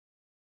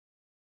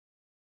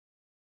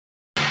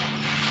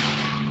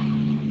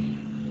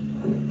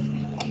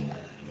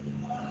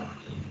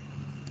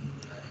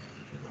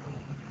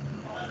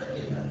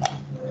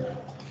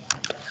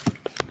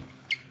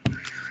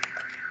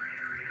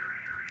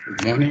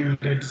morning,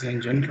 ladies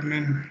and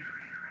gentlemen.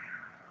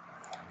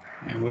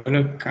 I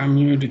welcome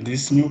you to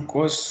this new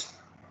course,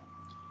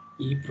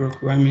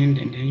 E-Procurement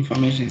and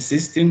Information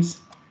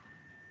Systems.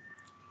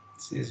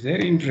 It's a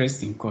very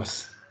interesting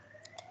course.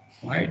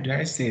 Why do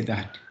I say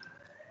that?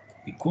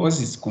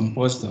 Because it's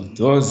composed of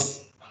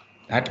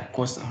that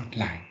course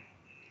outline.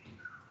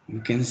 You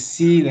can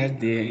see that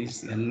there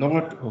is a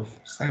lot of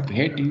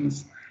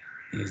subheadings,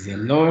 there's a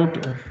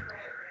lot of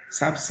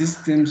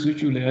subsystems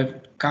which will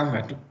have to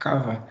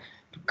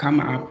come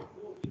up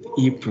with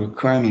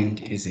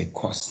E-Procurement as a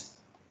course,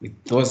 with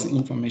those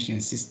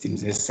information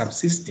systems as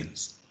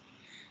subsystems.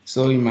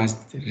 So you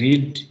must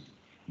read,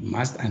 you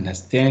must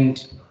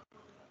understand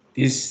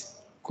this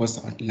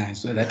course outline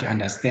so that you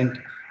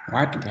understand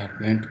what we are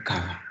going to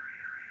cover.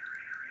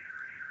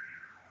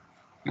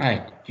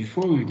 Right,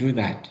 before we do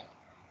that,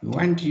 we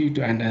want you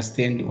to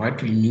understand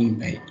what we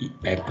mean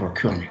by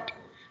procurement.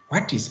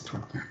 What is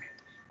procurement?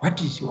 What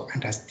is your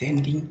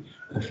understanding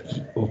of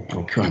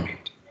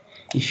procurement?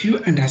 If you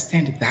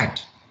understand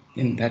that,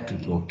 then that will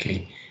be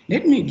okay.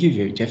 Let me give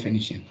you a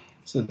definition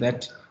so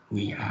that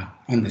we are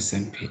on the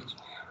same page.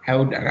 I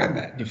would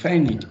rather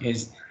define it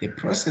as the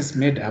process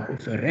made up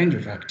of a range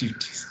of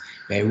activities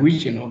by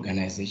which an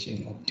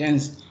organization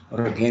obtains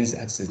or gains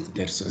access to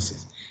the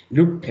resources.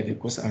 Look at the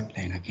course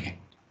outline again.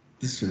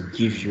 This will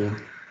give you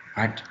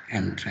what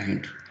I'm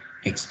trying to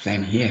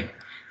explain here.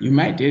 You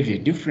might have a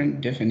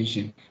different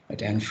definition,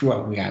 but I'm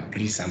sure we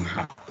agree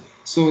somehow.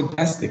 So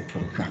that's the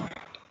procurement.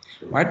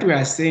 What we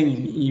are saying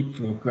in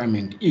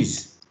E-Procurement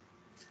is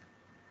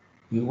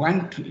we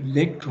want to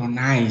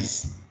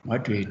electronize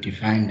what we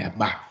defined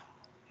above.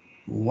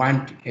 We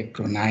want to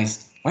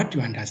electronize what you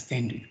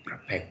understand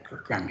by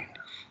procurement.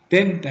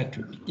 Then that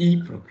would be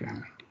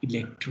E-Procurement,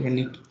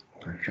 electronic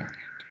procurement.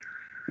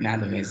 In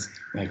other words,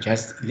 we're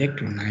just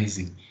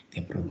electronizing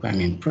the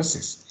procurement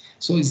process.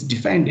 So it's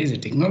defined as a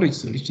technology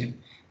solution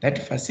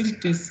that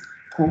facilitates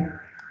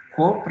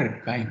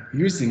cooperate by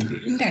using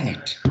the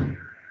internet.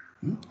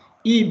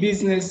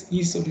 E-business,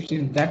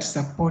 e-solutions that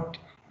support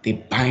the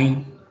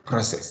buying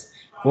process.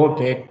 Go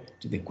back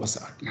to the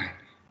course outline.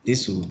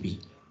 This will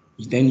be,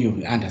 then you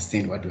will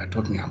understand what we are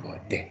talking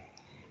about there.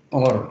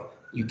 Or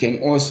you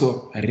can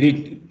also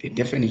read the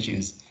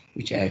definitions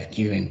which I have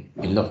given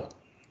below.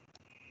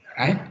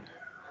 Right?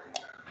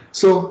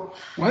 So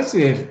once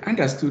we have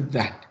understood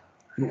that,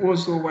 we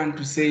also want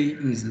to say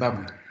in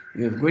Zimbabwe,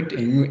 we have got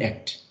a new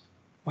act.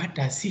 What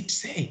does it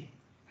say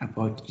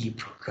about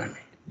E-Procurement?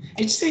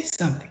 It says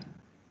something.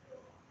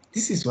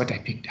 This is what I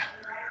picked up.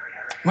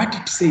 What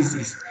it says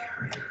is,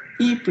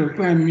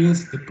 E-Procurement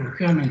means the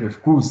procurement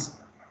of goods,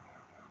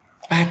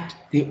 but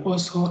they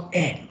also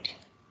add,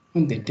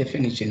 on the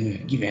definition we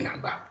are given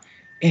above,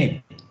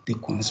 add the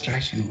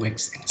construction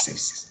works and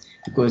services,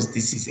 because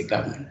this is a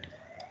government.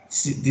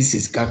 This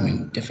is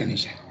government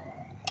definition.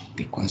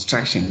 The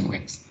construction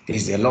works. There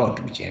is a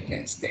lot which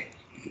happens there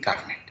in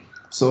government.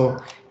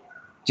 So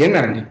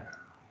generally,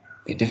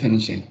 the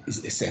definition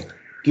is the same,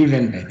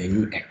 given by the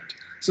new act.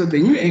 So the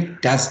new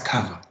act does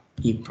cover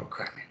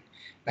E-Procurement,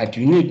 but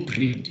you need to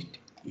read it.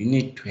 You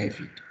need to have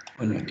it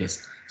on your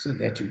desk so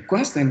that you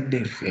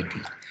constantly refer to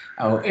it.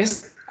 I will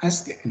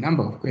ask a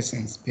number of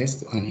questions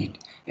based on it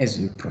as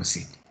we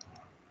proceed.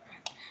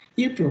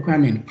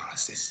 E-Procurement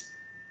process.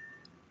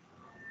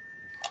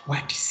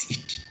 What is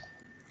it?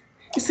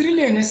 It's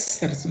really a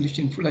necessary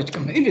solution for large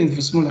companies, even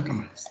for smaller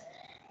companies,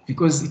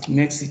 because it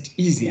makes it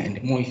easier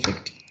and more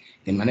effective,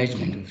 the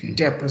management of the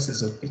entire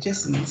process of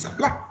purchasing and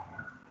supply.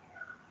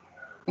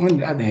 On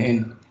the other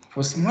hand,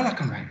 for smaller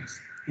companies,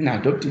 in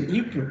adopting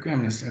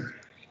E-Procurement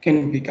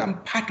can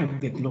become part of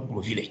the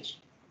global village.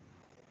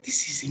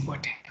 This is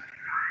important.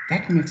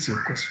 That makes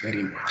your course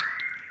very important.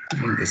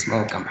 Even the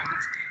small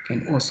companies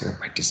can also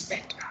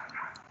participate.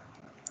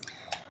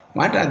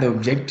 What are the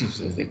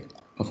objectives of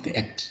the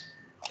Act?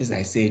 As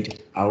I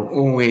said, I'll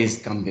always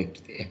come back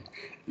to the Act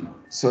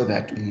so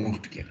that we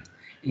move together.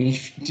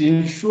 It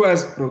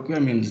ensures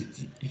procurement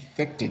is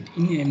effected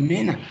in a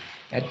manner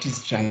that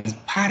is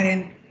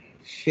transparent,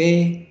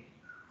 fair,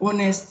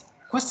 honest,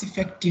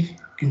 cost-effective,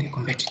 and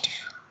competitive.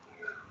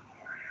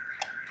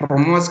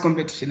 Promotes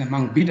competition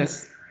among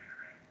bidders,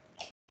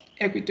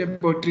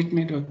 equitable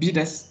treatment of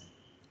bidders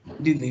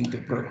within the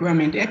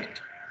Procurement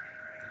Act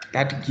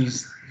that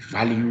gives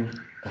value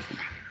of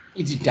money.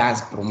 It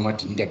does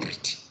promote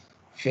integrity,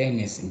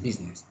 fairness in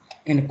business,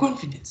 and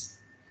confidence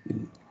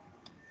in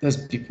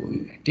those people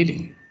we are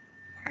dealing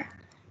with.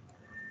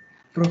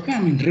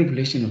 Procurement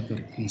regulation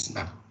authority in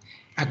Zimbabwe.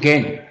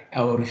 Again,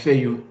 I will refer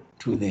you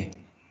to the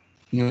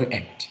new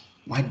act.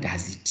 What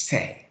does it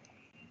say?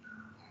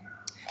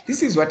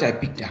 This is what I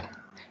picked up.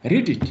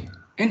 Read it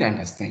and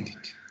understand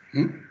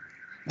it.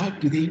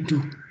 What do they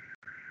do?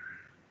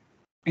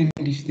 And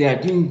if they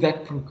are doing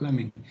that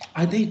procurement,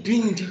 are they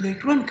doing it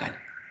electronically?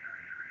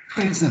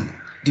 For example,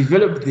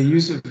 develop the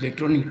use of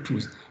electronic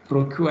tools,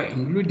 procure,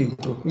 including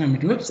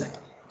procurement website.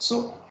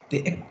 So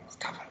the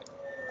act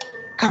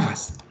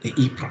covers the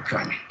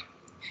E-Procurement.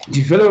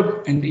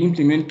 Develop and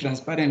implement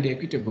transparent,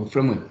 equitable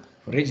framework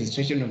for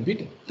registration of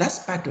bidder. That's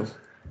part of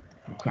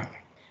procurement.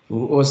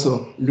 We'll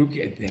also look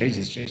at the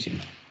registration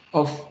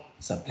of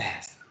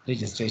suppliers,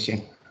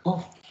 registration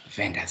of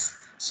vendors.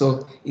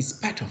 So it's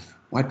part of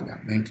what we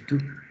are going to do.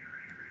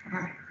 All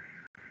right.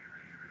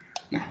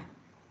 Now,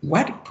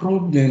 what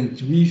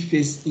problems we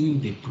face in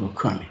the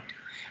procurement?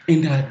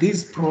 And are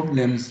these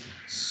problems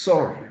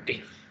solved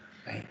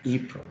by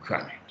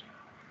e-procurement?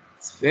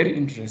 It's very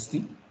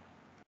interesting.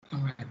 How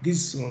are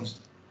these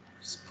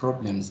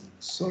problems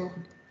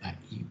solved by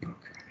e-procurement?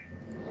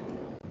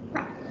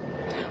 Now,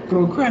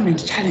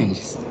 procurement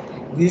challenges.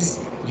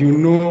 This, you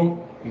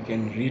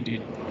can read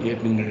it. You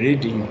have been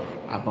reading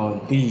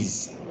about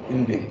these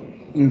in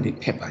the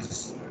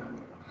papers.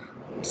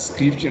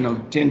 Description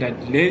of tender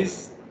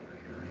delays,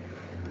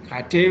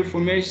 cartel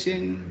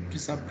formation to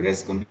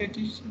suppress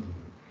competition,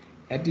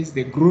 that is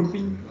the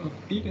grouping of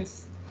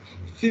bidders,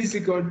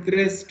 physical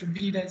threats to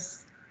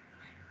bidders,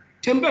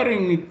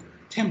 tampering with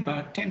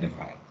tender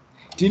file,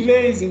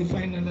 delays in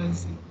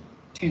finalizing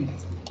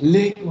tenders,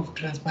 lack of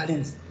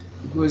transparency,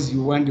 because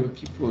you want your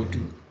people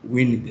to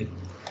win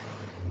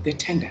the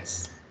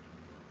tenders.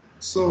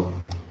 So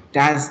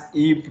does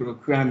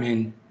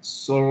e-procurement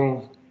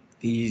solve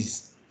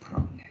these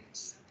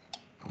problems?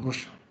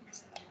 Crucial.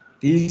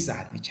 These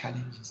are the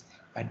challenges,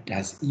 but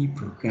does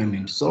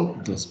e-procurement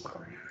solve those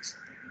problems?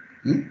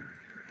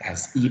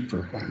 Does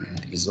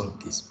e-procurement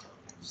resolve these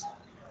problems?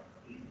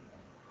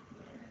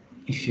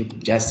 If you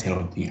could just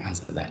help me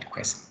answer that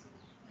question.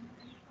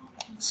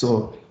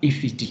 So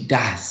if it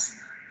does,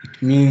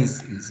 it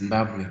means in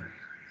Zimbabwe,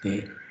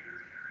 the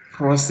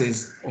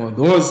process or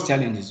those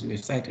challenges we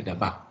have cited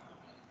above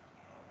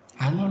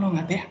are no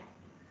longer there,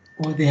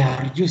 or they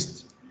are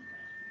reduced.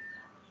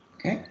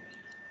 Okay?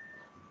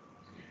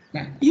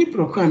 Now,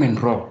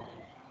 e-procurement role,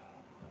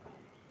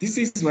 this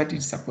is what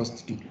it's supposed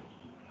to do.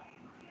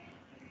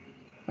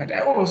 But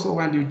I also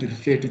want you to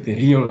refer to the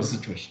real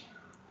situation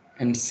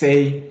and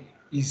say,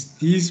 is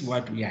this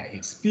what we are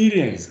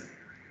experiencing?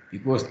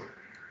 Because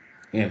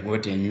we have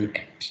got a new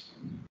act.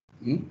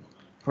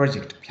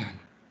 Project plan.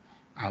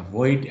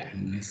 Avoid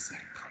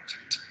unnecessary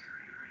project.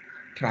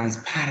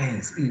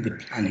 Transparency in the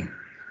planning.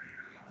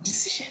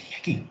 Decision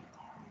making.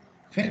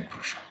 Very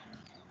crucial.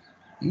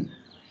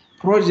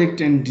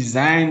 Project and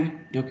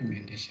design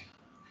documentation.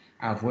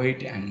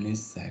 Avoid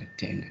unnecessary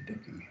tender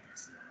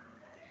documents.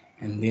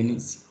 And then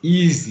it's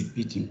easy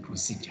bidding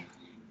procedure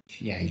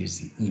if you are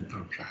using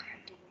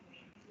e-procurement.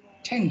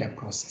 Tender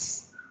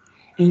process.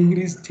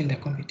 Increase tender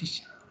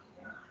competition.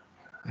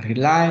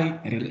 Real-time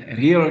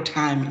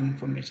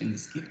information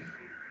is given.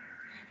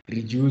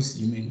 Reduce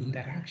human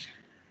interaction.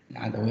 In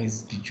other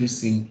words,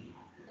 reducing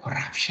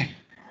corruption.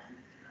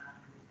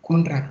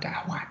 Contract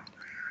award.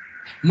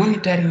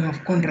 Monitoring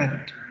of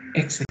contract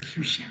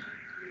execution.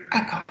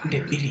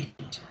 Accountability.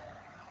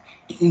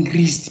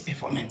 Increased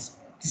performance.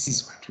 This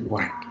is what we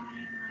want.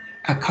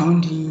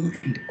 Accounting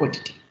and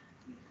auditing.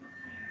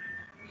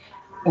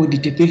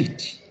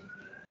 Auditability.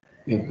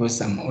 We've got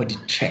some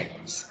audit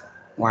trails.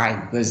 Why?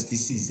 Because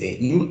this is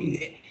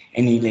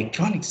an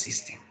electronic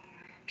system.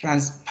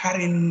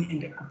 Transparent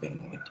and open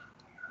audit.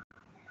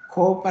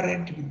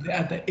 Cooperate with the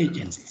other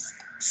agencies.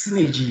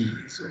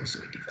 Synergy is also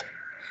defined.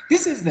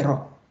 This is the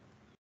role.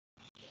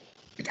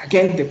 But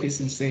again, the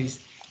question says,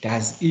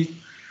 does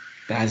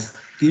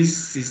this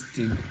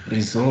system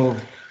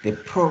resolve the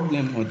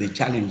problem or the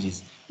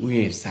challenges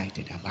we have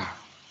cited above?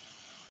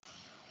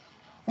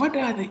 What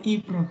are the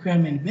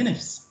e-procurement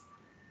benefits?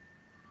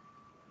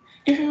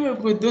 If we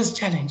have got those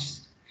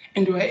challenges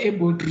and we are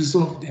able to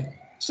resolve them,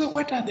 so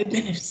what are the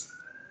benefits?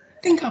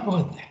 Think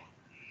about them,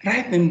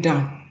 write them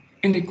down,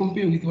 and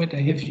compare with what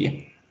I have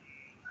here.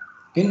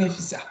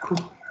 Benefits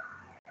accrue,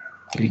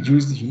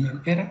 reduce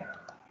human error,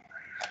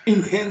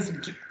 enhance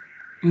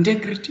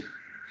integrity,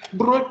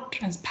 broad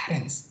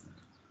transparency,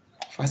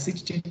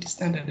 facilitate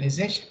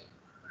standardization,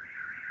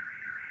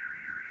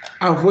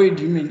 avoid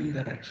human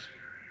interaction,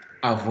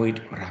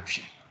 avoid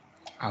corruption,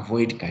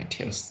 avoid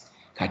cartels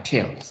or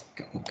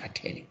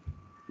cartelling,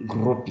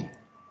 grouping,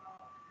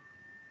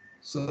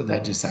 so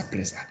that you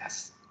suppress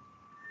others.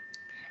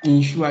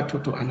 Ensure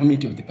total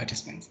anonymity of the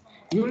participants.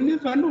 You will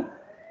never know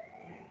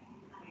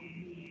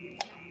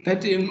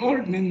that an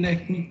old man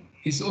like me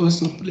is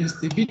also placed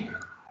the bid.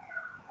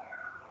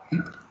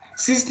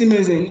 System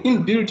has an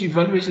inbuilt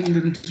evaluation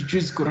that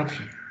introduces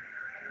corruption.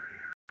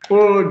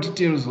 All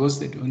details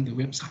hosted on the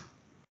website.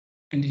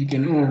 And you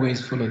can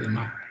always follow them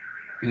up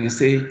and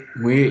say,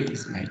 where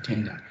is my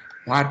tender?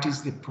 What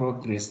is the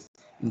progress?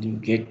 And you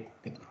get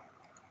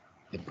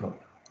the problem.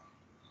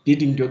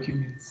 Bidding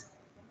documents,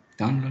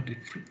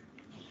 downloaded free.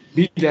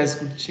 Bidders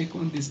could check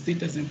on the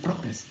status and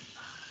progress.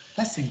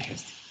 That's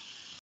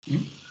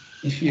interesting.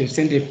 If you have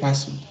sent a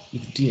parcel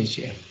with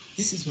DHL,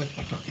 this is what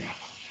we're talking about.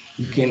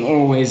 You can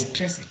always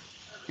trace it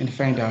and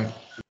find out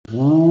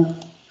who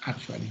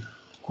actually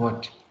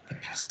got the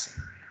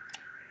parcel.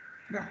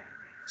 Right.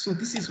 So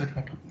this is what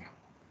we're talking about.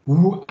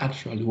 Who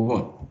actually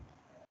won?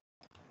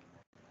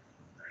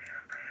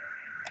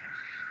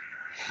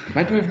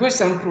 But we've got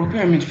some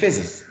procurement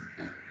phases.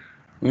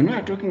 When we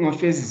are talking of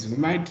phases, we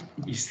might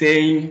be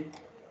saying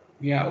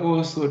we are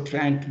also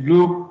trying to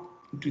look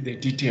into the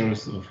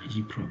details of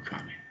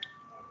e-procurement,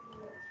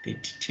 the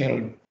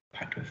detailed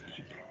part of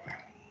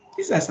e-procurement.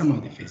 These are some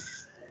of the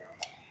phases.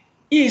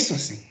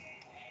 E-sourcing,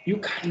 you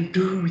can't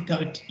do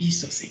without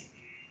e-sourcing.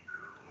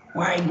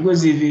 Why?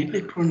 Because if you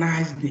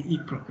electronize the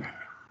e-procurement,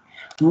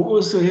 we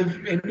also have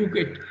a look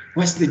at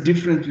what's the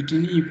difference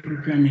between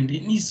e-procurement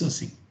and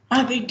e-sourcing.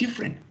 Are they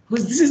different?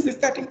 Because this is the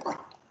starting point.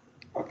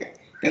 Okay.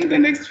 Then the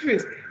next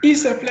phase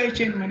is supply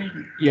chain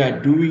management. You are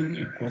doing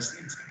a cost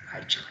and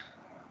supply chain.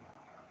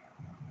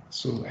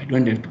 So I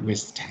don't have to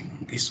waste time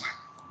on this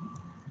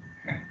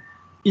one.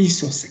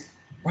 E-sourcing.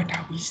 What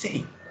are we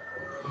saying?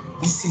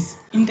 This is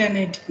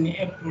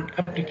internet-enabled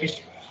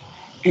application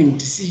and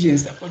decision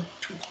support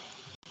tool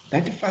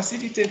that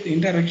facilitate the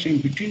interaction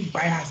between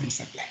buyers and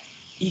suppliers.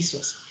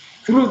 E-sourcing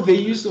through the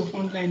use of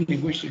online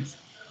negotiations,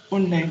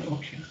 online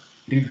auctions,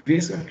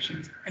 reverse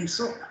auctions, and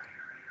so on.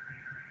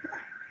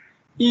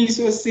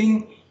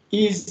 E-sourcing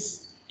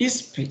is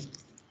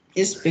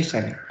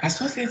especially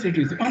associated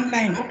with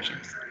online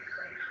auctions,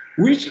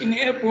 which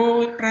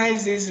enable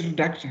prices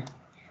reduction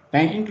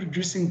by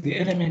introducing the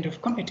element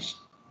of competition.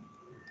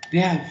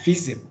 They are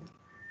visible,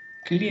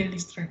 clearly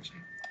structured,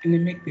 and they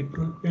make the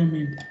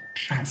procurement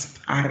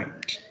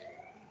transparent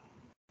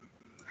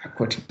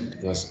according to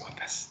those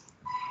authors.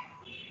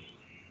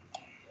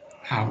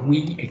 Are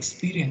we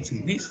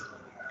experiencing this?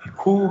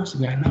 Because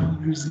we are now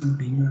using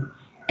the new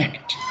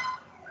act.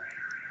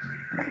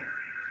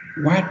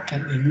 What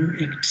does the new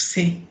act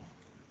say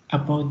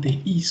about the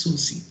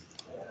e-sourcing?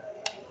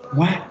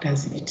 What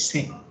does it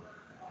say?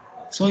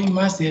 So you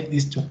must have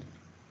this tool.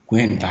 Go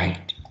and buy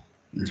it,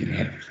 and you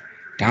have it.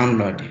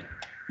 Download it,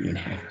 you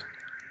have it.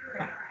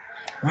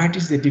 What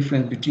is the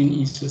difference between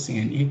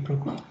e-sourcing and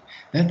e-procurement?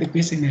 That's the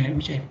question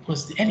which I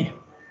posed earlier.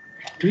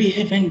 Do we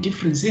have any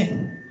difference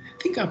there?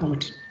 Think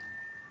about it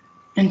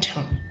and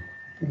tell me,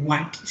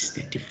 what is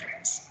the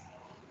difference?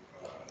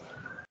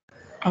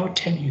 I'll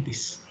tell you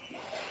this.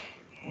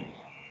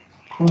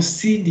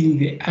 Proceeding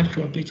the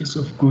actual purchase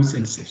of goods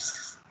and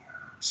services,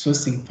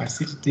 sourcing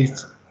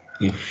facilitates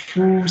a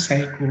full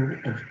cycle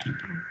of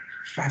people.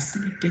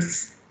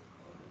 Facilitates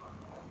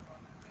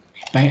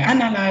by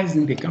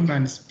analyzing the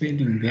company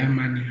spending their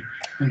money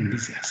on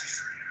these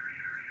assets.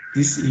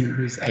 This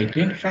includes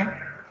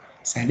identifying,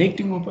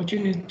 selecting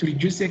opportunities to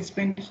reduce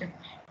expenditure,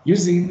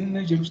 using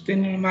knowledge of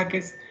external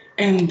markets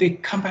and the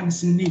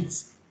company's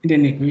needs in the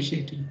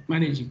negotiating,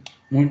 managing,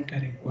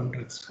 monitoring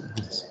contracts for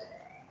goods.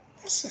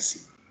 That's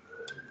sourcing.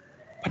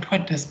 But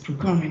what does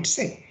procurement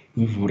say?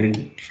 We've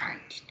already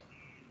defined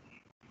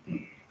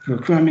it.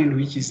 Procurement,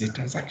 which is a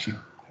transaction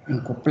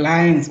and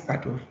compliance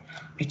part of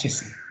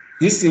purchasing.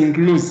 This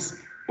includes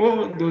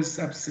all those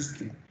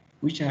subsystems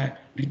which are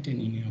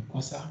written in your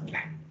course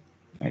outline.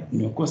 But in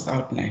your course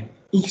outline,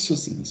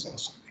 e-sourcing is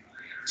also there.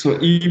 So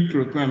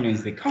e-procurement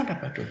is the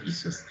counterpart of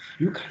e-sourcing.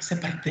 You can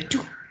separate the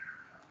two.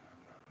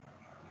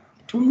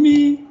 To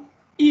me,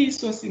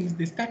 e-sourcing is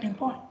the starting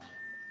point.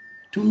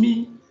 To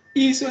me,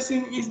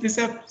 e-sourcing is the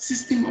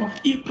subsystem of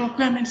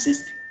e-procurement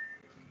system.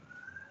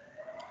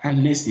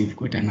 Unless you've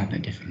got another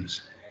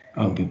definition,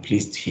 I'll be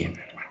pleased to hear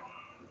that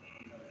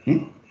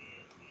one.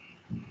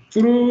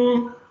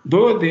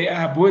 Though they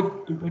are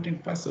both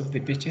important parts of the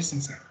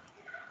purchasing side,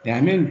 there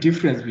are many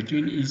differences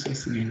between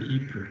e-sourcing and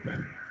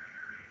e-procurement.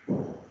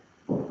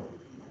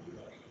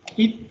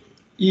 It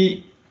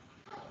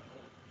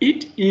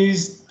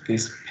is the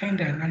spend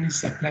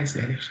analysis, supply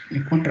selection,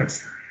 and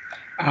contracts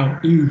are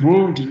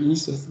involved in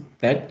e-sourcing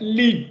that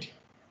lead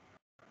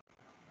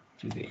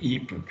to the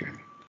e-procurement.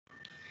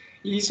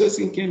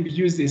 E-sourcing can be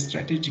used as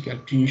strategical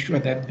to ensure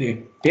that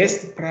the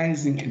best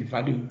pricing and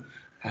value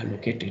are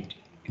located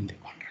in the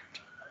contract.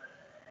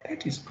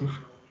 That is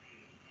crucial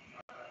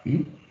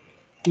in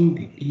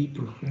the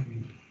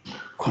e-procurement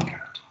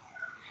contract.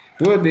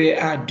 Though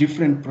there are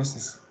different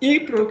processes,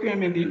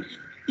 e-procurement and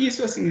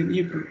e-sourcing and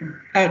e-procurement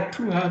are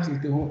two halves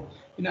of the whole.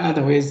 In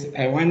other words,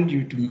 I want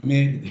you to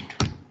marry the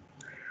two.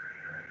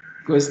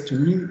 Because to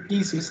me,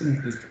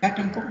 e-sourcing is the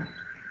starting point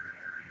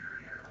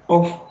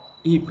of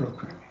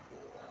e-procurement,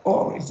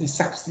 or it's a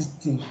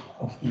subsystem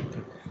of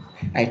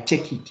e-procurement. I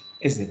take it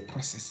as a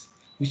process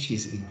which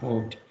is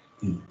involved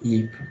in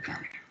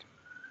e-procurement.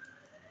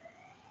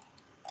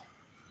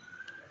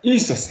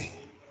 E-sourcing,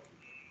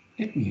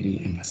 let me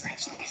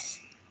re-emphasize this.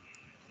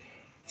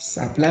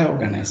 Supply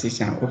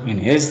organizations are often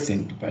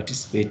hesitant to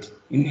participate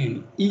in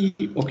an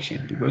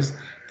e-auction because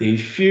they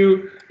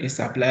feel a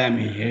supplier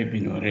may have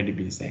already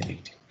been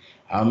selected.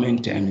 How many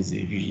times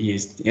have you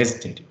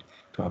hesitated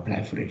to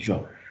apply for a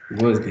job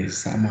because there is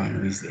someone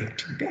who is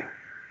acting there?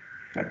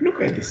 But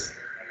look at this.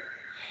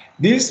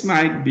 This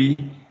might be,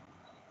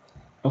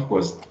 of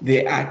course,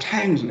 there are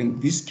times when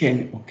this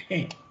can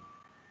occur.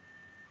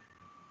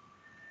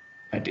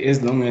 But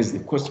as long as the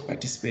cost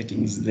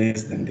participating is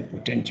less than the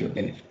potential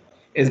benefit,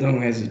 as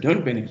long as you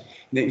don't benefit,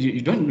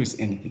 you don't lose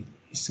anything.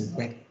 It's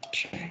worth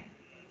trying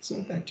so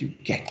that you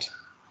get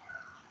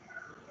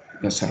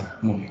yourself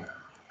moving.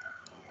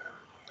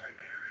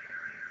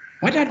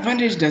 What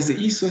advantage does the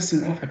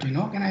e-sourcing offer to an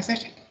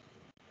organization?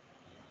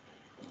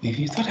 If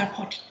you thought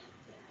about it,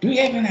 do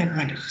you have any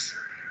advantages?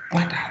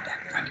 What are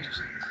the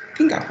advantages?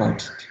 Think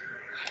about it.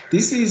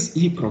 This is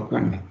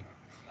e-procurement.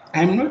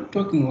 I'm not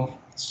talking of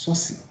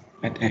sourcing,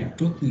 but I'm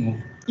talking of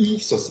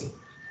e-sourcing.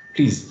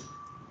 Please,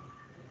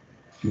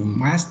 you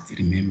must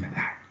remember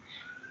that.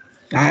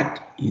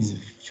 That is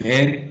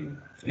very,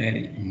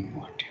 very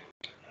important.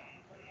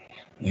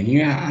 When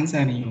you are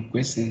answering your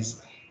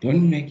questions,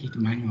 don't make it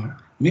manual,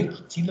 make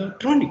it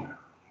electronic,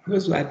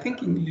 because we are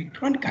thinking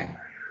electronically.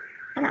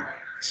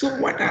 So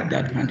what are the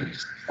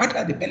advantages? What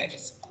are the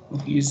benefits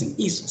of using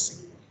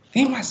e-sourcing?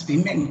 There must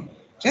be many.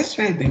 Just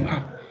write them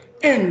up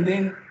and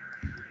then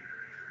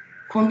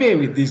compare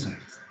with these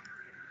ones.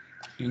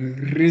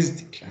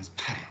 Increased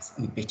transparency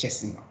in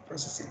purchasing or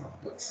processing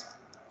of goods.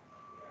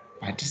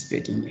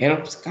 Participating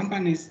helps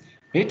companies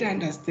better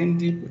understand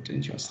the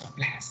potential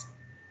suppliers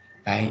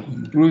by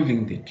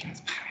improving the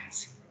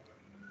transparency.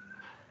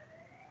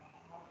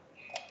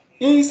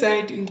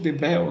 Insight into the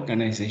buyer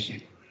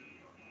organization.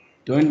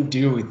 Don't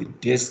deal with the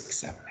desk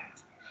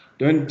suppliers.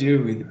 Don't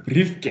deal with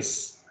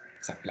briefcase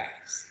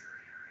suppliers.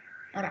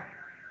 All right.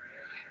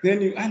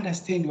 Then you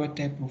understand what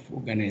type of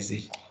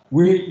organization,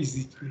 where is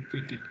it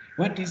located,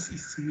 what is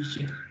its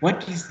mission,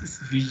 what is its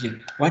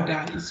vision, what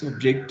are its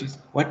objectives,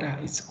 what are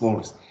its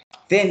goals.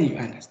 Then you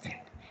understand.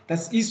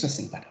 That's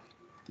e-sourcing part of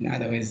it. In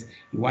other words,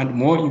 you want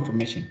more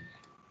information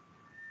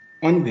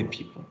on the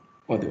people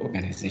or the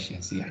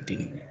organizations you are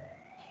dealing with.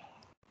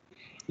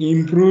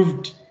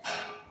 Improved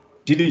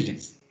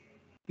diligence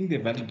in the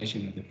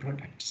validation of the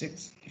product.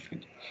 Six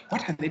different.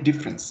 What are the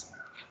difference?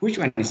 Which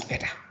one is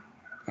better?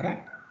 All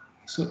right.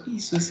 So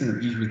e-sourcing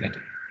will give you that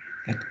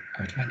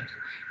advantage.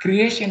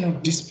 Creation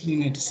of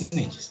discipline and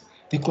synergies,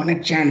 the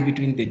connection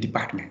between the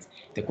departments,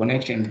 the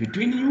connection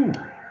between you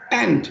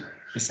and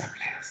the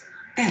suppliers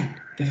and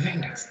the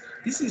vendors.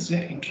 This is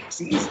very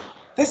interesting.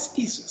 That's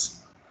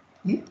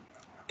e-sourcing.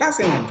 That's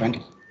an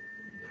advantage.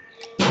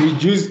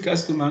 Reduce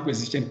customer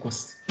acquisition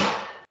costs.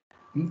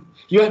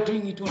 You are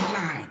doing it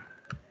online.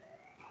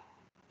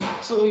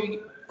 So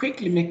you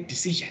quickly make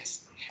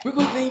decisions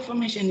because the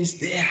information is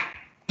there.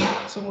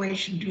 So why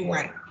should you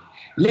what?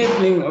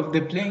 Leveling of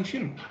the playing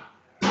field.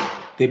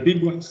 The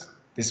big ones,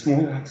 the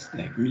small ones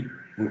like me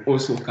will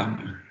also come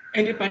in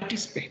and they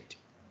participate.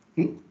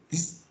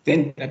 This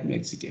then that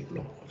makes it a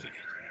global village.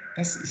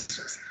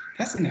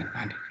 That's an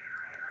advantage.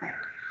 Right.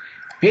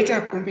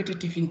 Better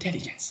competitive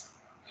intelligence.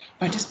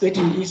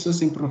 Participating in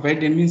e-sourcing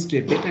provides a means to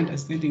a better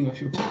understanding of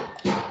your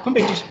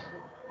competition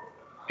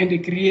and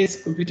it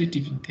creates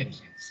competitive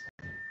intelligence.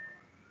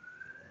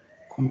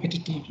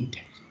 Competitive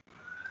intelligence.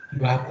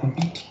 You are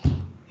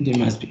competing, they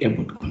must be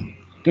able to compete.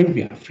 Don't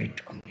be afraid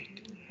to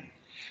compete.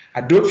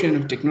 Adoption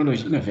of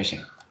technology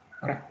innovation.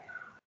 All right.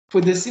 For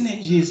the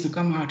synergies to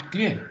come out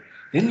clear,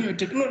 then your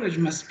technology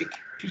must speak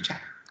to each other.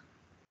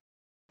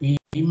 We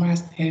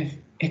must have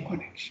a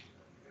connection.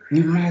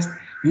 We must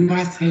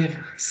have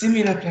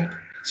similar platforms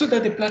so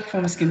that the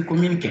platforms can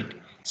communicate.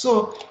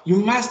 So you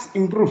must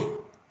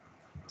improve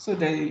so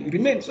that they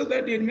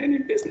remain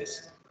in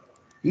business.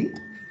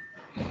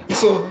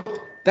 So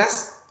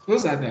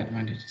those are the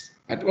advantages.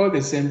 But all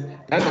the same,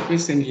 the other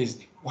question is,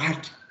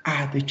 what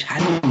are the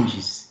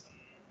challenges?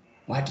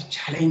 What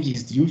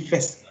challenges do you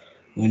face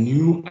when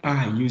you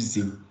are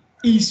using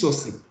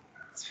e-sourcing?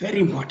 It's very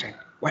important.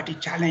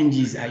 What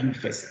challenges are you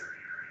facing?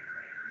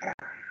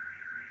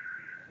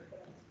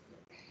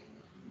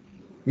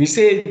 We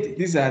said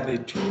these are the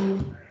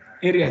two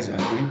areas we are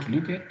going to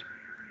look at.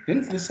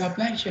 Then the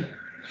supply chain.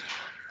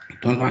 I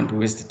don't want to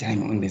waste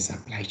time on the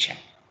supply chain.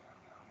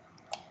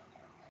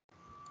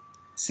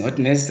 It's not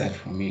necessary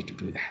for me to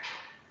do that.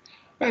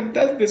 But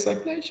that's the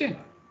supply chain.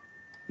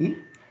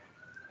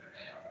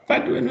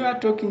 But when we are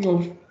talking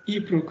of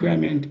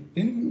e-procurement,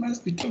 then we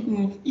must be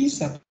talking of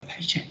e-supply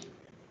chain.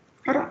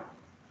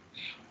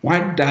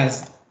 What are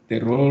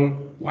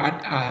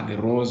the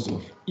roles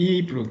of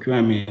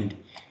e-procurement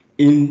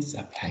in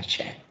supply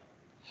chain?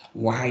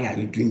 Why are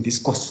you doing this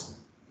course?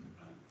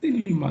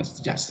 Then you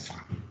must justify.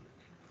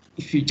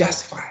 If you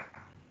justify,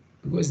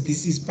 because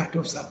this is part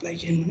of supply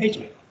chain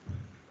management.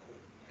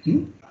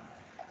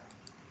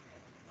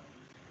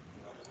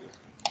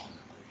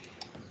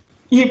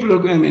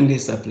 E-procurement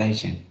is supply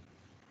chain.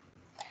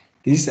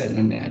 This I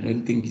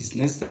don't think it's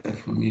necessary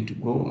for me to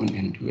go on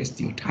and waste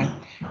your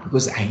time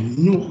because I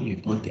know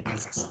you've got the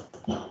answers.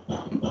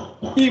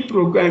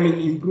 E-procurement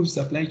improves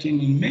supply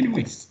chain in many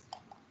ways.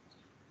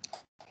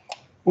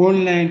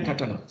 Online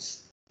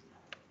catalogs,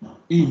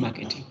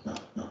 e-marketing,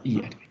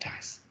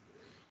 e-advertising.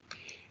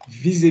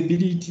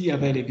 Visibility,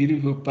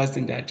 availability of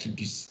person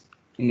attributes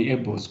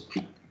enables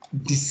quick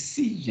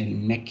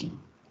decision making.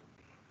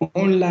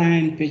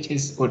 Online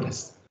purchase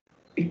orders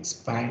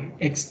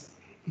expedite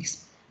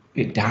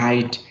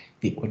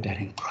the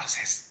ordering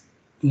process.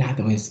 In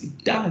other words,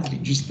 it does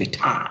reduce the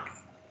time.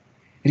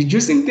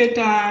 Reducing the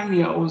time,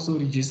 you are also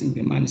reducing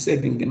the money,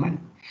 saving the money.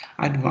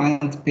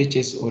 Advanced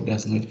purchase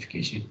orders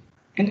notification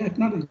and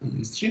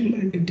acknowledgement,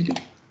 streamline the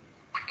delivery,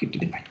 quick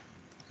delivery.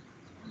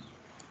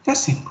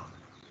 That's simple.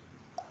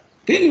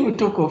 Then we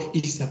talk of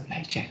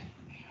e-supply chain.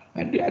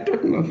 When we are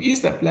talking of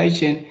e-supply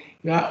chain,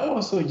 You are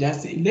also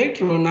just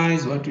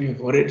electronize what we have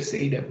already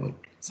said about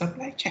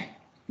supply chain.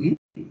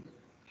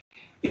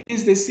 It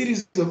is the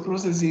series of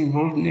processes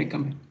involved in a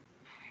company,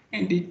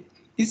 and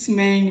its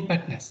main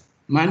partners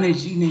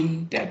manage in an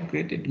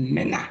integrated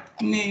manner,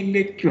 in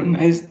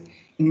electronized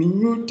in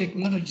new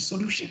technology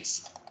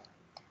solutions.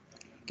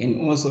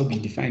 Can also be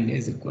defined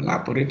as a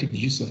collaborative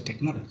use of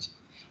technology.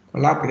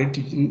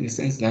 Collaborative in the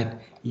sense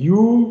that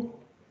you,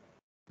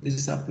 the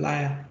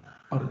supplier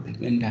or the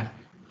vendor,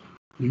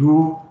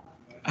 you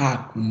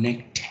are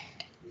connected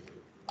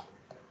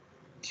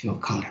to your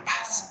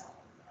counterparts.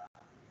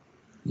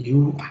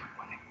 You are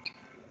connected.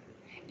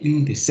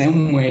 In the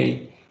same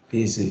way,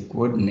 there is a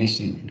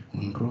coordination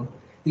and control.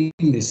 In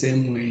the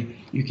same way,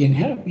 you can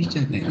help each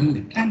other in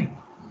the planning,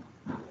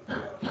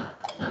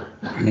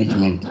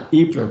 management,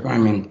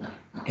 e-procurement,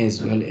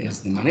 as well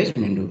as the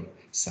management of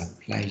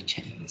supply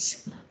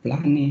chains,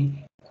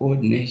 planning,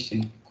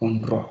 coordination,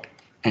 control.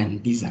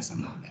 And these are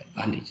some of the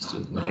advantages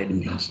we've already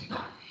mentioned.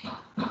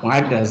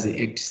 What does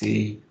the Act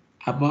say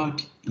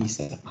about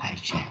e-supply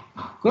chain?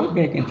 Go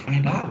back and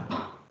find out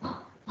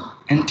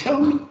and tell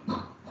me.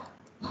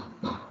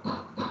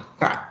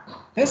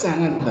 That's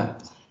another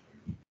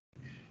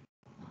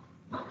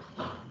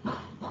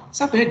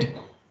subhead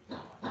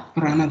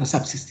or another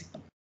subsystem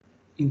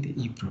in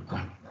the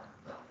e-procurement,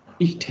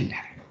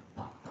 e-tendering.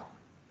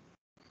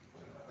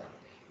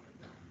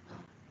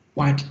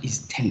 What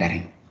is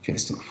tendering,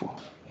 first of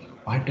all?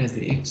 What does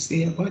the Act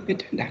say about the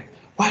tendering?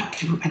 What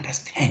do you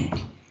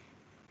understand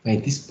by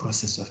this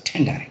process of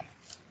tendering?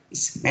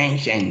 It's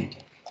mentioned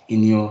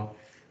in your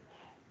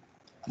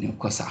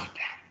course outline.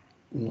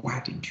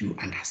 What do you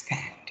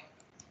understand?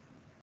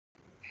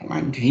 I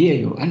want to hear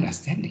your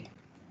understanding.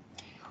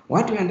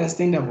 What do you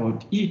understand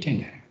about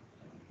e-tendering?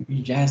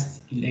 We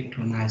just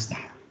electronize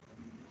that.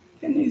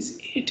 Then it's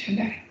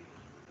e-tendering.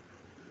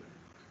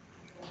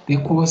 The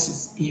course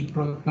is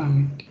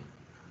e-procurement.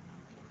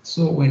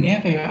 So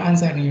whenever you're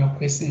answering your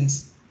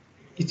questions,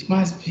 it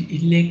must be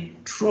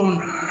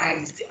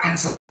electronized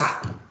answer.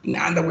 In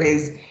other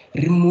words,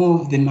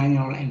 remove the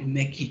manual and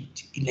make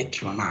it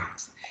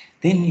electronized.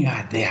 Then you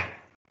are there.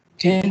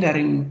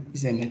 Tendering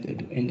is a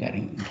method of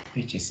entering into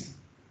purchasing.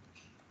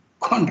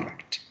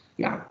 Contract.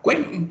 You are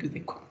going into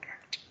the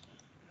contract.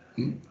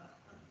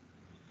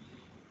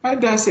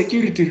 What are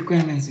security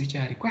requirements which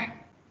are required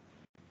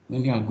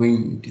when you are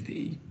going into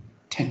the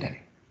tendering?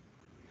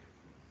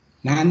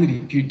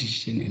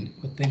 Non-repudiation and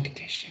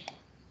authentication.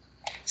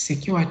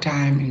 Secure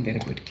time in the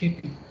record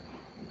keeping.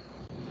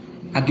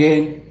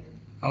 Again,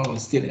 I will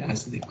still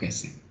ask the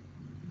question.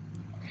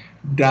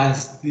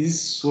 Does this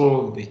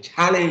solve the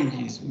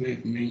challenges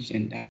we've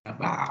mentioned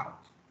above?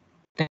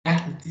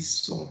 Does this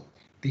solve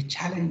the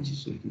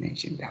challenges we've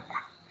mentioned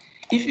above?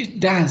 If it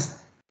does,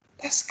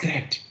 that's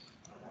great.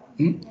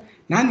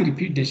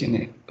 Non-repudiation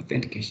and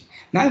authentication.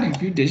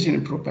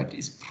 Non-repudiation property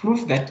is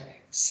proof that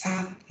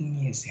something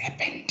has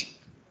happened.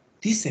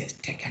 This has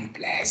taken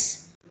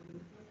place.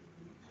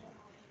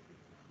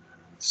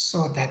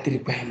 So that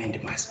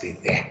requirement must be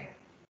there.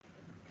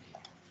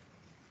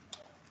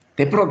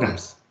 The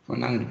programs for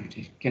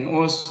non-repudiation can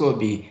also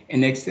be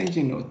an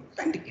extension of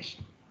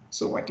authentication.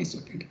 So what is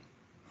authentication?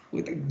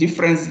 With a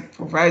difference, it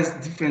provides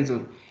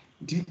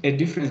a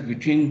difference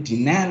between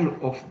denial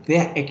of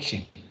their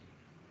action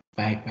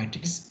by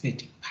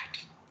participating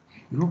party.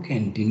 You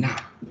can deny,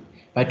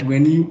 but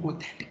when you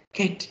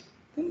authenticate,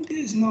 then there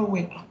is no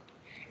way out.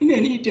 In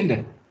an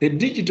e-tender, the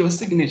digital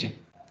signature,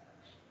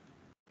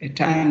 at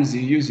times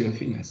you use your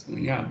fingers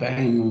when you are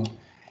buying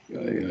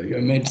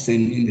your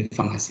medicine in the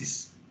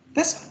pharmacies.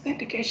 That's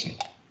authentication.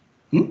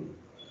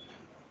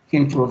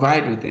 Can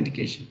provide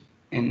authentication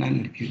and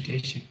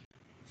non-repudiation.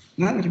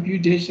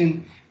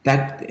 Non-repudiation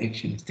that the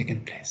action has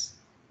taken place.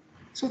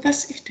 So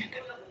that's it.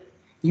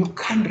 You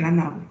can't run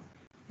away.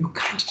 You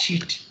can't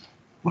cheat.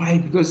 Why?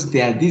 Because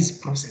there are these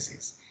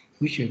processes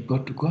which you've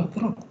got to go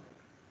through.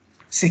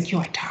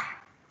 Secure time.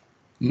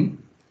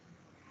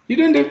 You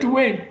don't have to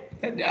wait.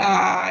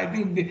 I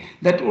think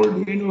that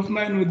old man of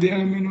mine or the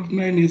young man of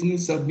mine is not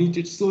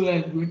submitted, so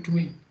I go to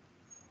wait.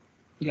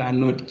 You are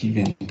not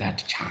given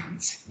that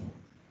chance.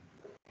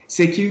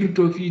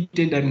 Security of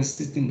e-tendering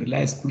system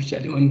relies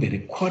crucially on the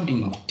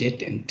recording of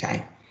date and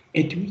time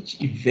at which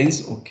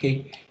events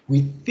occur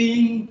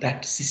within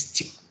that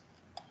system.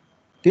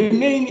 The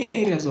main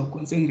areas of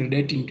concern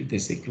relating to the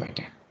secure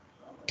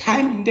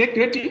time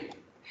integrity,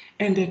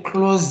 and the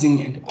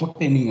closing and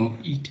opening of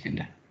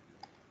e-tender.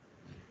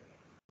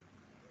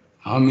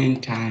 How many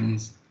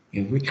times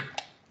have we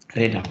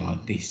read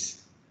about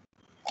this?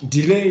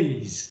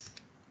 Delays,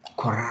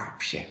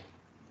 corruption.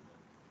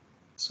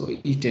 So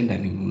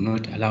e-tendering will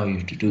not allow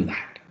you to do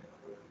that.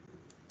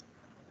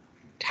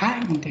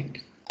 Time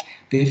integrity.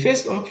 The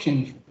first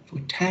option for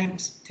time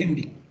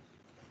stamping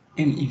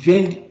an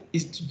event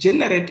is to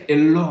generate a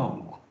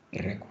log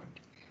record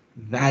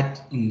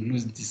that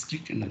includes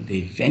description of the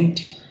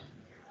event.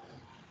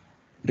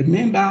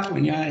 Remember,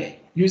 when you are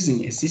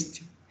using a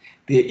system,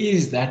 there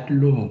is that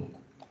log,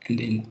 and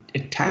then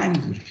at times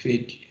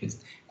referred to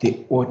as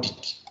the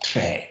audit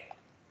trail.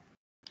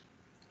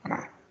 All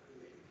right.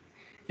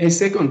 A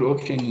second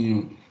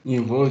option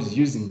involves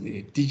using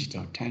the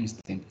digital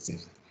timestamp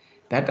system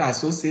that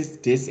associates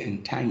dates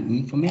and time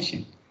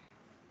information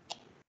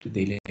to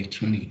the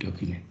electronic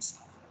documents.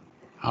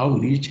 How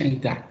will you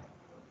change that?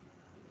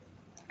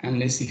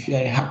 Unless if you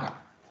are a hacker.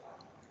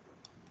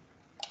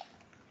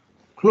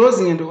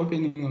 Closing and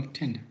opening of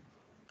tender.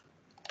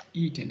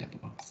 E-tender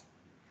box.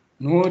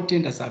 No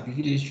tender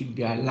submission should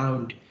be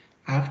allowed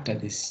after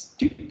the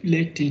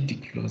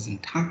stipulated closing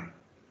time.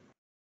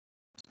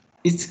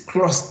 It's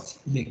closed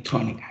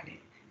electronically,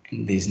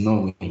 and there's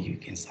no way you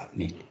can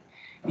submit.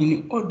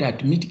 In order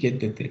to mitigate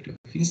the threat of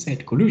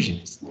inside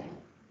collusions,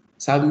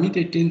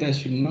 submitted tenders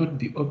should not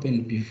be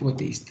opened before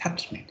the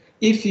establishment.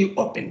 If you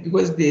open,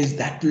 because there's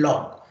that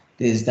log,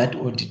 there's that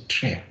audit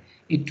trail,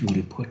 it will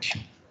report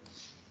you.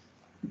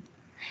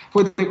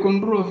 For the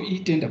control of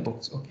e-tender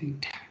box opening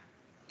time,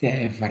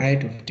 there are a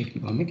variety of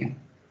technical mechanisms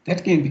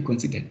that can be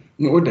considered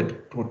in order to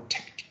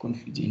protect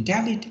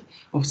confidentiality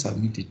of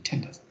submitted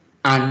tenders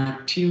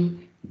until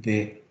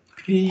the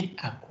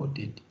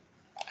pre-accorded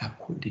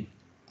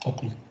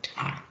opening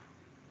time.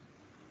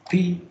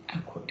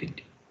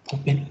 Pre-accorded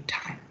opening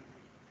time.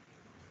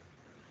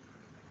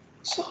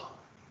 So,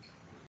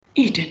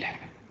 e-tender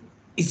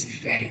is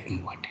very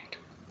important.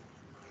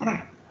 All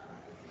right.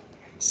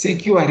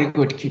 Secure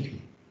record keeping.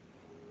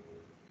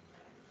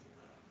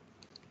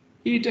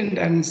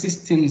 E-tender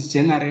systems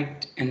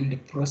generate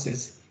and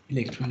process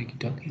electronic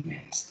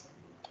documents.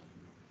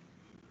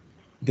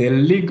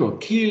 The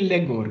key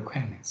legal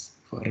requirements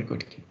for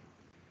record keeping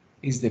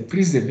is the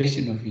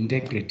preservation of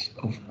integrity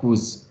of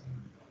goods,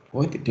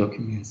 both the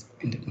documents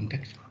and the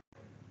contractual.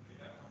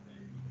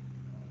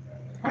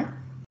 Right?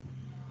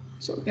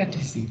 So that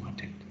is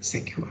important,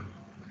 secure,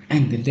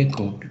 and the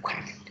legal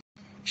requirement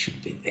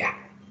should be there.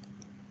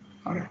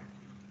 All right.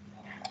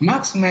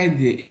 Maximize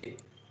the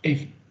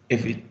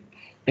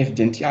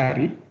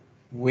evidentiary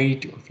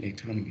weight of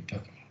electronic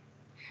document.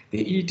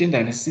 The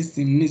e-tender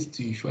system needs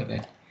to ensure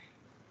that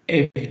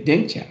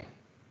evidential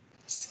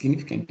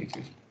significant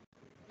documents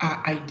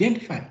are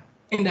identified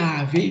and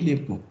are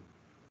available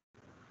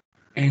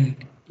and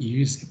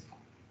usable.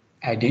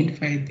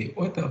 Identify the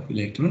author of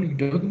electronic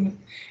document,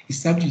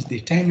 establish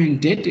the time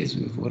and date as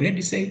we've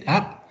already said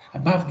up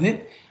above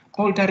that,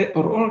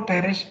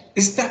 alteration,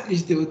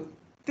 establish the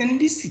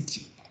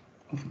authenticity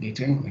of the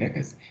electronic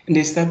records and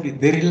establish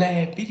the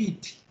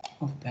reliability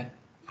of that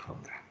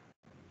program.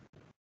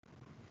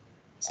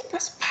 So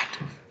that's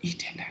part of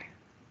e-tendering.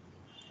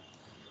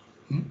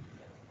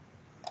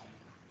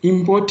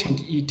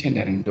 Important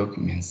e-tendering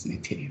documents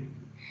material.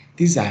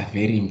 These are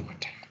very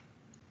important.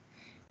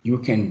 You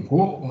can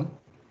go on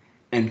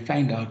and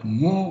find out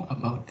more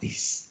about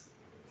this.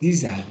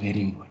 These are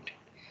very important.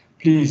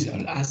 Please,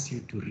 I'll ask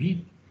you to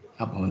read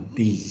about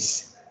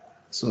these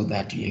so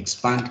that you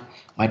expand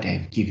what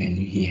I've given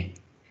you here.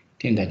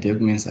 Tender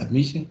document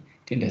submission,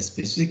 tender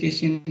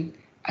specification,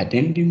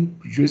 addendum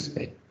produced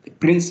by the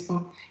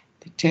principal,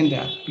 the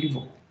tender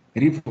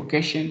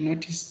revocation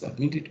notice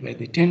submitted by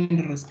the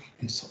tenderers,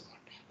 and so on.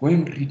 Go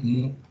and read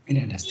more and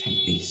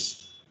understand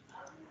this.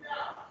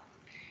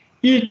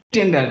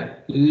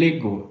 E-tender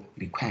legal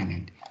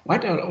requirement.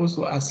 What I'll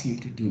also ask you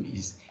to do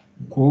is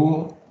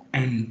go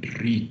and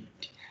read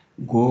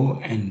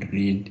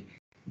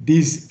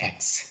these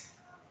acts.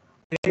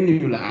 Then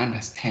you will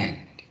understand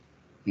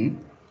the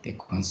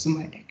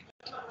Consumer Act,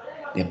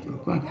 the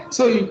procurement.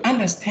 So you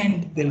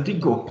understand the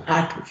legal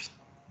part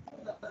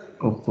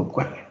of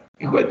procurement.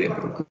 You got the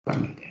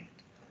Procurement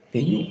Act,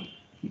 the new one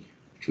you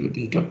should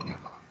be talking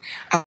about.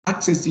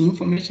 Access to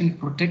information,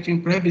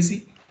 protecting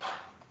privacy,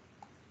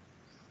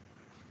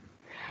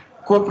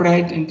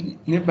 copyright and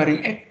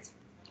neighboring acts,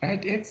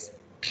 right acts,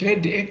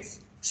 trade acts,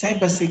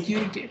 cyber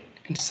security,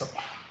 and so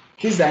on.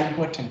 These are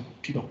important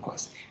to your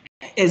course.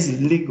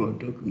 As legal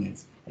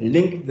documents,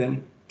 link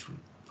them to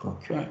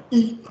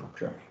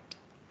e-procurement.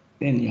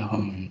 Then you're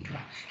home and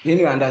dry. Then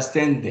you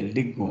understand the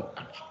legal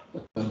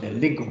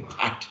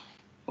part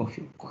of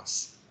your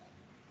course.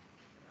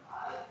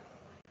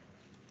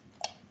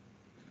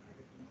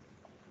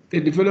 The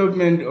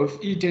development of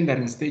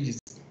e-tendering stages.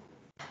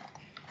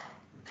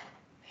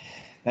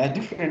 There are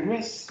different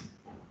ways.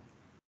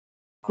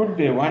 Could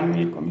be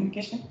one-way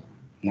communication.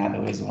 In other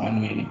words,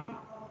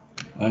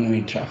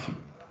 one-way traffic.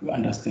 You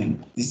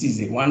understand? This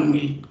is a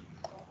one-way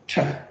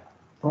traffic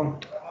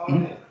road.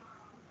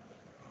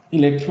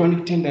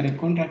 Electronic tendering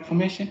contract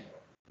formation.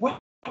 What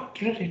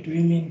really do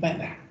we mean by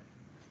that?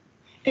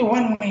 A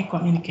one-way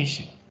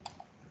communication.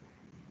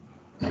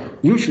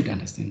 You should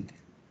understand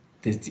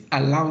this. This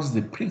allows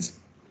the principal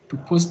to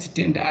post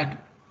tender ad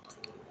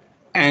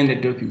and the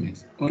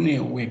documents on a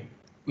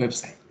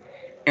website,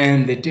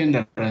 and the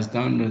tender has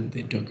downloaded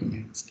the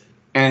documents,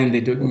 and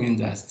the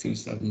documents are still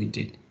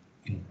submitted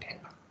in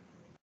paper.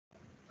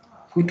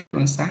 Put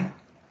on sign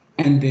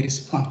and the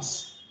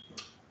response.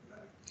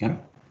 Yeah.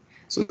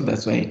 So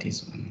that's why it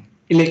is one way.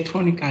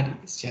 Electronically,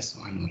 it's just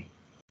one way.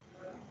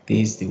 There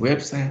is the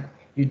website,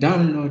 you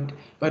download,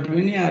 but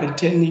when you are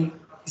returning,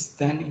 it's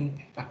done in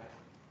paper.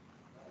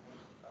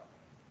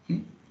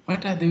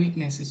 What are the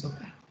weaknesses of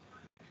that?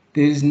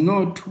 There is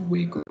no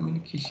two-way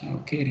communication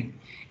occurring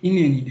in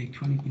an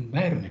electronic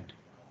environment.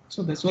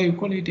 So that's why we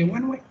call it a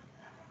one-way.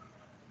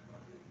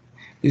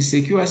 The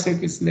secure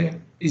circuits layer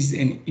is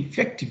an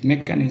effective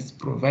mechanism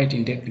to provide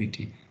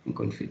integrity and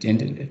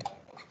confidentiality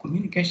of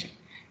communication.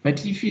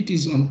 But if it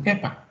is on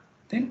paper,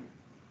 then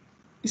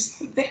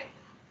it's not there.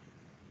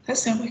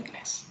 That's the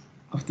weakness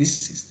of this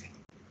system.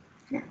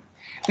 Yeah.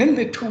 Then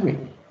the two-way.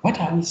 What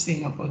are we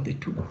saying about the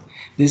two-way?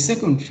 The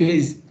second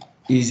phase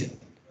is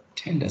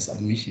tender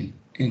submission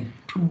and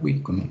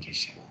two-way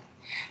communication.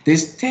 The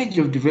stage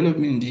of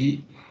development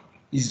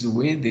is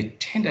where the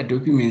tender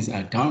documents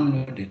are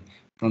downloaded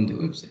from the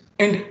website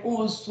and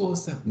also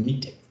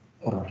submitted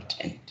or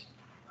returned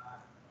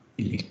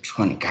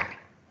electronically.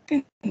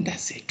 Then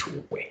that's a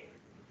two-way,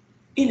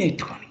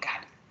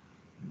 electronically.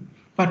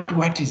 But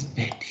what is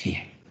bad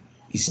here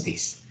is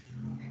this.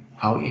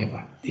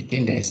 However, the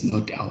tender is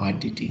not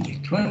awarded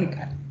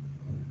electronically.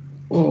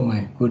 Oh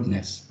my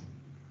goodness.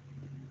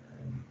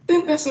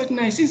 Then that's not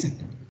nice, isn't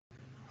it?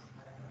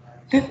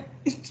 Then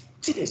it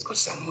has got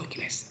some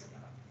weakness.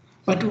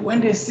 But we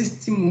want a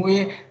system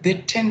where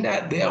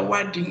the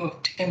awarding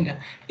of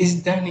tender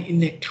is done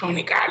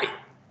electronically.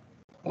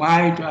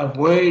 Why? To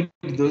avoid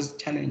those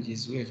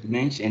challenges we have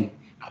mentioned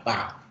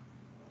above.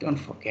 Don't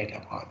forget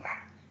about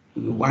that.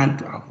 We want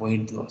to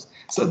avoid those.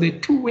 So the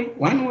two-way,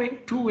 one-way,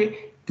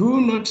 two-way,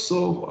 do not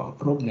solve our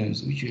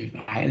problems which we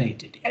have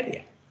highlighted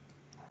earlier.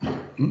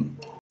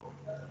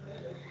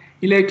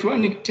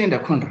 Electronic tender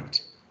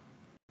contract.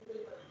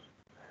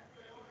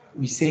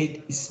 We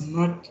said it's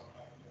not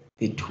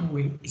the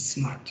two-way, it's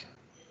not.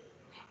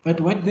 But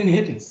what then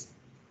happens?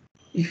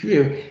 If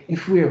you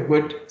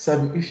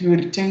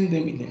return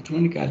them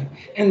electronically,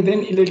 and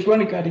then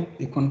electronically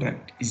the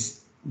contract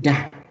is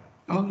done.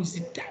 How is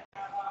it done?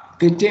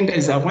 The tender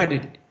is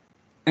awarded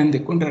and the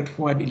contract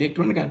forwarded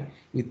electronically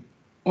with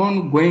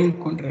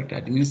ongoing contract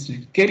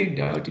administration carried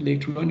out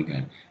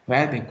electronically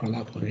via the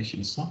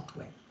collaboration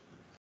software.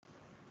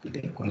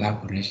 The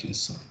collaboration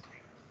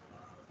software.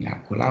 We are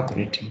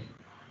collaborating,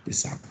 the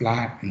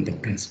supplier and the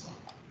principal.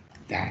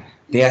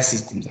 Their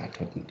systems are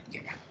talking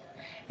together.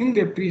 In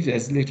the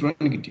previous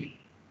electronic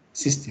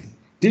system,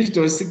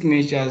 digital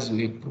signatures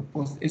were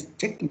proposed as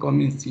technical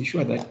means to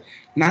ensure that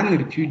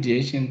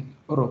non-repudiation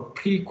or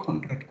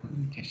pre-contract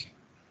communication.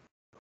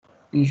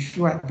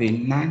 Ensure the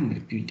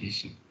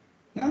non-repudiation.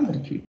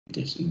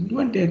 Non-repudiation, you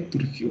don't dare to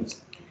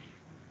refuse.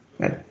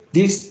 But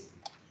this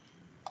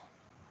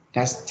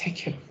does take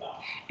help.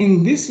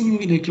 In this new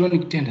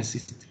electronic tender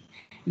system,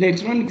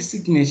 electronic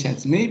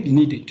signatures may be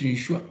needed to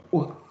ensure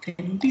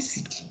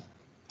authenticity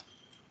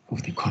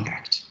of the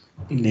contract.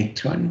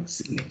 Electronic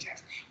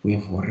signatures, we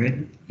have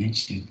already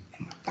mentioned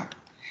them above.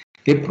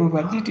 The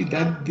probability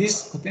that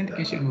this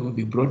authentication will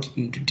be brought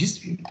into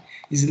dispute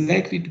is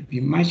likely to be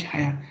much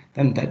higher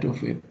than that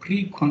of a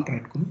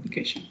pre-contract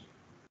communication.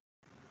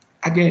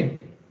 Again,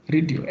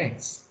 read your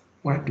acts.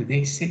 What do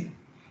they say?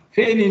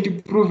 Failing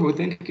to prove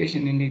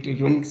authentication in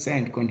electronic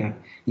signed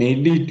contract may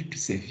lead to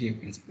severe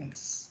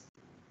consequences.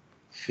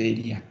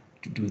 Failure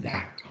to do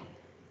that.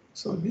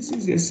 So this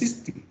is a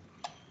system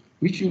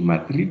which you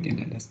must read and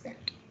understand.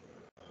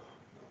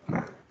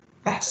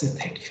 That's the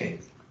third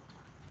phase.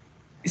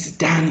 It's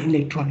done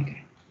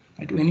electronically.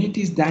 But when it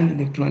is done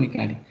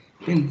electronically,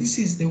 then this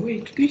is the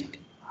way to do it.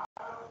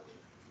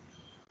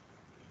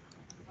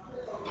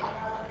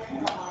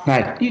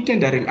 Right,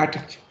 e-tendering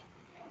architecture.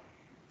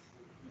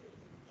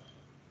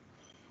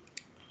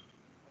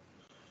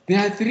 There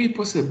are three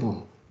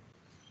possible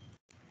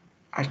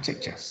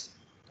architectures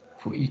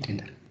for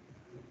e-tendering.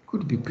 It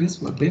could be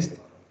principal-based.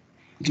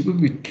 It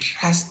could be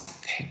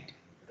trusted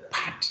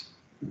party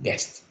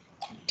based,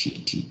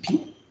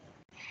 TTP,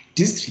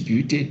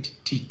 distributed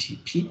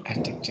TTP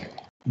architecture,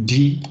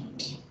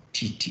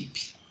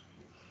 DTTP.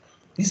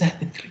 These are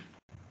the three.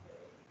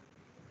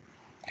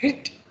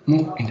 Read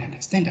more and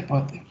understand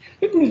about them.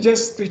 Let me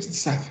just scratch the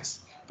surface.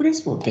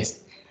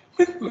 Principle-based.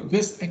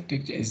 Principle-based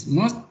architecture is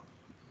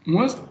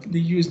mostly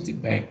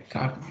used by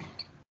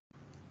government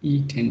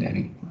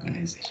e-tendering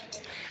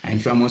organizations. I'm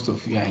sure most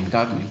of you are in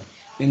government,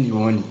 then you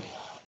want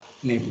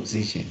in a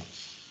position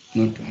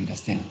not to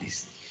understand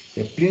this.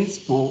 The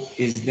principal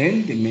is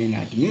then the main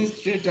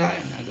administrator,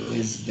 and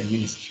otherwise the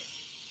ministry.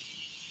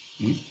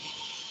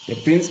 The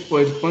principal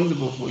is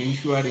responsible for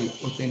ensuring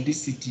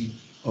authenticity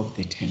of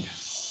the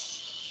tenders.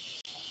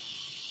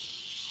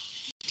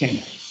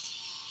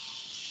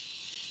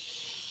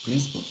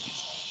 Principal.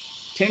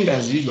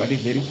 Tenders usually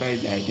verify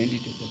the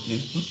identity of the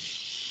principal,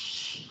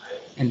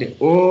 and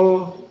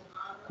all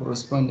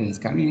correspondence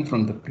coming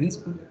from the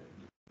principal,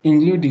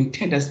 including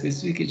tender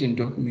specification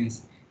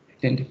documents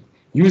and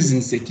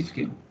using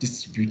certificate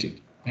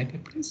distributed by the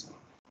principal.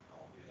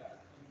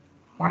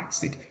 Why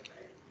certificate?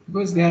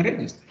 Because they are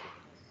registered.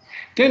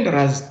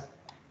 Tenderers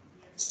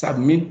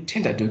submit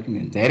tender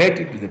documents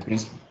directly to the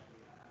principal.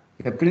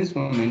 The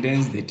principal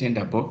maintains the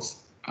tender box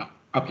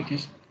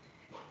application,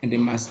 and they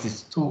must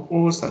store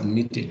all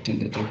submitted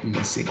tender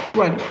documents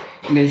securely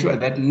and ensure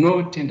that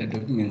no tender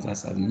documents are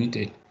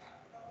submitted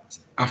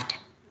after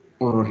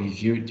or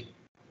reviewed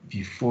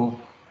before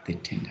the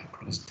tender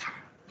close time.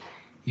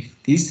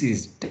 If this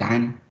is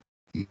done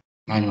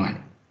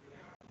manually,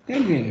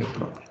 then we have a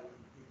problem.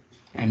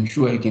 I'm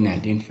sure you can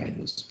identify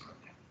those problems.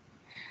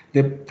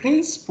 The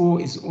principal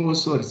is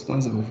also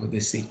responsible for the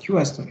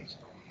secure storage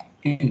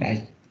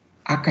and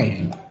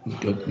archiving of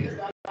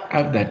documents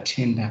after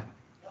tender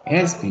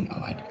has been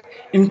awarded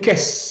in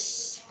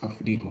case of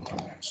legal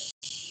problems.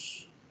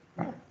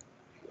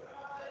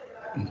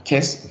 In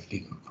case of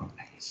legal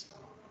problems.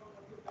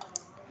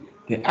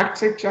 The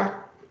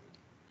architecture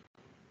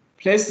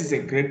places a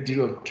great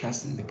deal of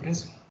trust in the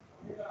principal.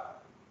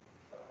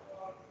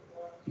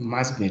 You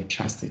must be a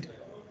trusted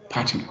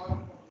partner.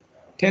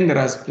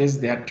 Tenderers place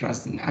their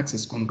trust in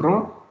access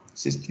control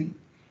system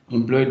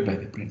employed by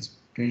the principal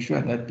to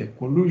ensure that the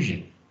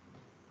collusion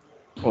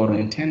or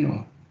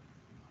internal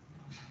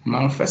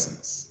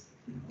malfeasance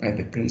by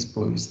the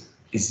principal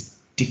is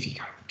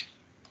difficult.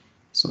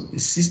 So the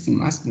system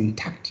must be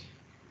intact.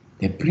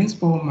 The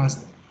principal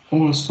must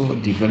also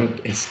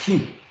develop a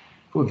scheme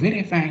for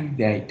verifying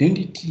the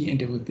identity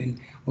and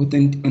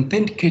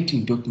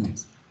authenticating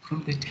documents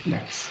from the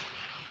tenders.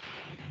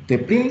 The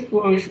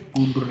principal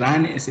would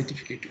run a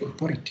certificate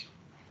authority,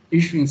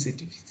 issuing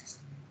certificates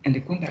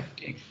and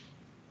conduct a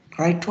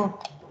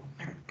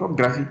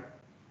cryptography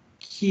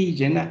key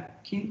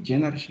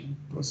generation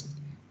process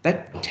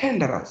that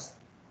tenderers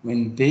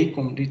when they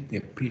complete the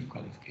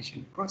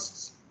pre-qualification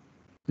process.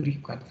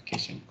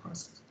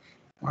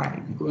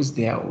 Why? Because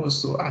they are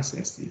also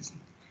assessed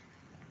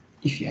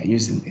if you are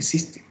using the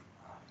system.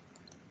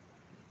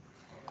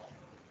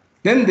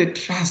 Then the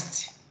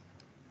trust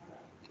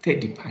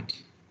third party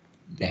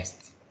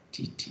based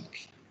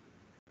TTP.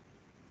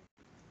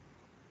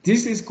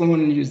 This is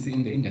commonly used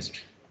in the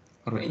industry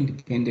or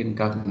independent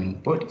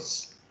government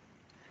bodies,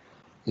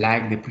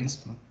 like the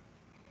principal.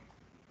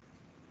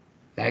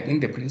 Like in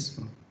the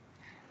principal,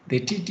 the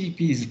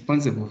TTP is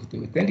responsible for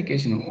the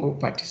authentication of all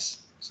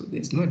parties, so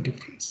there's no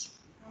difference.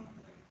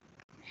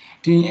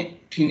 To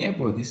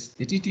enable this,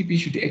 the TTP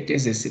should act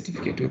as a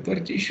certificate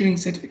authority issuing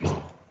certificates,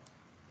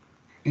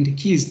 and the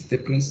key is the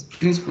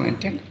principal and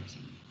tenders.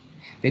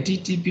 The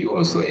TTP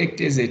also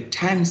acts as a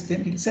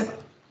time-stamping server.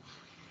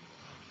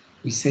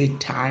 We say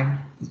time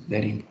is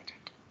very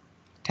important.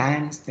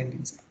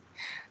 Time-stamping server.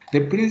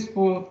 The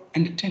principal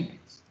and the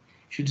tenders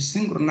should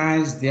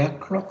synchronize their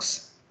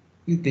clocks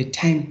with the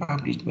time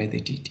published by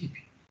the TTP.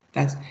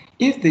 That's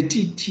if the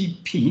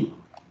TTP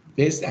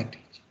best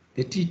active,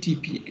 the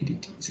TTP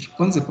entity is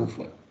responsible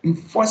for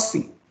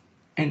enforcing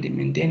and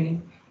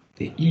maintaining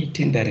the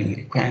e-tendering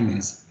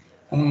requirements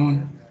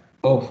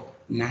of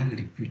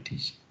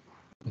non-reputation,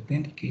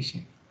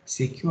 authentication,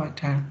 secure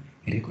time,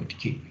 and record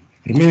keeping.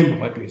 Remember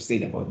what we've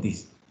said about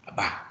this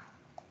above.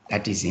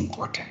 That is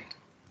important.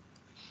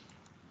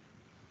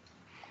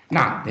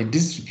 Now, the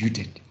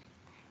distributed.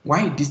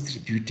 Why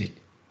distributed?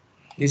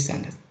 Let's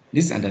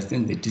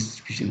understand the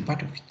distribution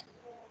part of it.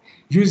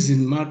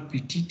 Using multiple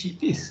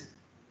TTPs.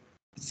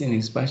 It's an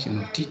expansion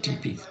of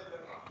TTPs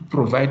to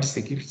provide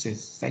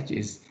securities such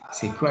as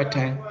secure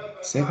time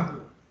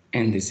server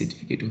and the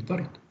certificate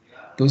authority.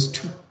 Those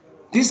two.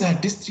 These are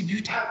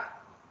distributed.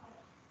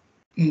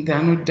 They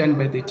are not done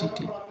by the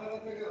TTP.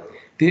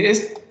 The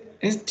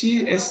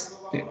STS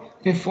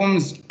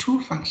performs two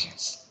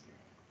functions.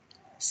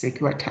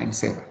 Secure time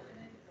server,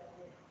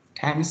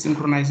 time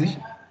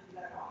synchronization,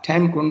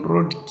 time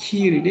controlled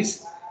key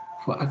release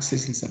for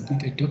accessing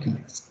submitted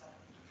documents.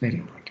 Very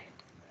important.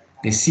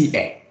 The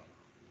CA,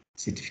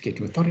 certificate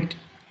authority,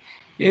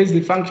 is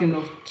the function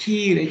of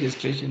key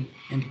registration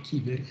and key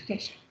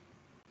verification.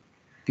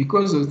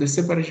 Because of the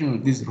separation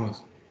of these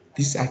roles,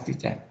 this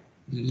architecture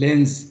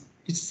lends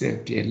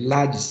itself to a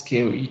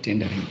large-scale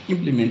e-tendering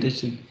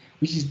implementation,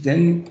 which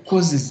then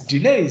causes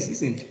delays,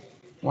 isn't it?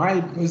 Why?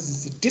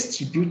 Because it's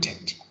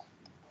distributed.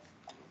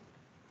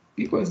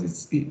 Because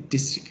it's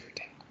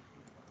distributed.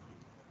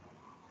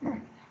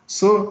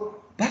 So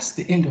that's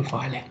the end of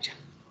our lecture.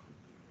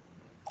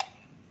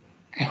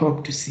 I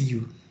hope to see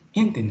you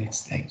in the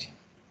next lecture.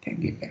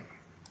 Thank you very much.